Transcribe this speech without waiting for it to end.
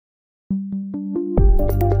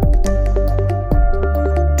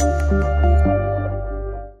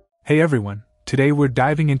Hey everyone, today we're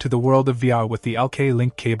diving into the world of VR with the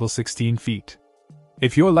LK-Link Cable 16 feet.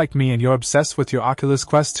 If you're like me and you're obsessed with your Oculus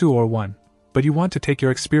Quest 2 or 1, but you want to take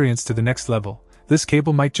your experience to the next level, this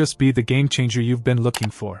cable might just be the game changer you've been looking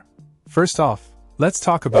for. First off, let's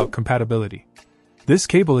talk about compatibility. This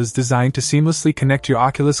cable is designed to seamlessly connect your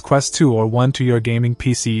Oculus Quest 2 or 1 to your gaming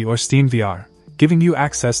PC or Steam VR, giving you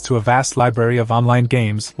access to a vast library of online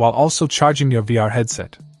games while also charging your VR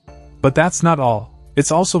headset. But that's not all.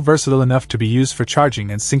 It's also versatile enough to be used for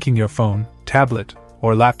charging and syncing your phone, tablet,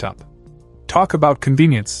 or laptop. Talk about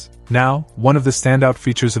convenience. Now, one of the standout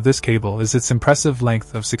features of this cable is its impressive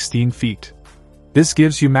length of 16 feet. This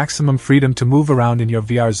gives you maximum freedom to move around in your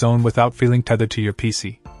VR zone without feeling tethered to your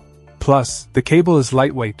PC. Plus, the cable is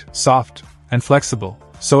lightweight, soft, and flexible,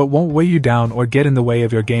 so it won't weigh you down or get in the way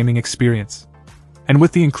of your gaming experience. And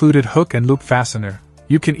with the included hook and loop fastener,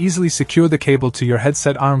 you can easily secure the cable to your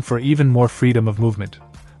headset arm for even more freedom of movement.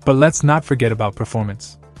 But let's not forget about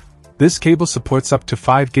performance. This cable supports up to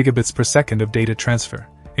 5 gigabits per second of data transfer,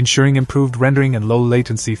 ensuring improved rendering and low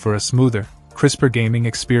latency for a smoother, crisper gaming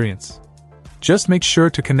experience. Just make sure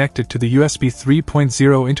to connect it to the USB 3.0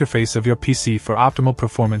 interface of your PC for optimal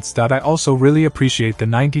performance. I also really appreciate the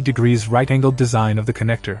 90 degrees right-angled design of the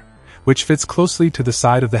connector, which fits closely to the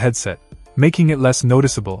side of the headset, making it less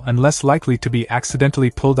noticeable and less likely to be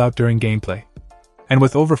accidentally pulled out during gameplay. And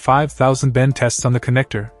with over 5,000 bend tests on the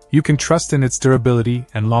connector, you can trust in its durability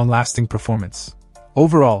and long-lasting performance.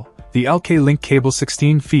 Overall, the LK-Link Cable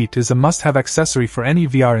 16 feet is a must-have accessory for any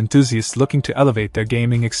VR enthusiast looking to elevate their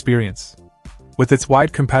gaming experience. With its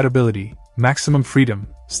wide compatibility, maximum freedom,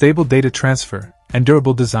 stable data transfer, and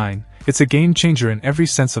durable design, it's a game-changer in every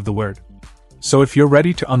sense of the word. So if you're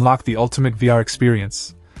ready to unlock the ultimate VR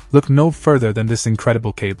experience, look no further than this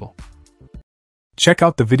incredible cable. Check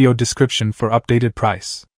out the video description for updated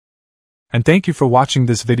price. And thank you for watching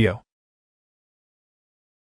this video.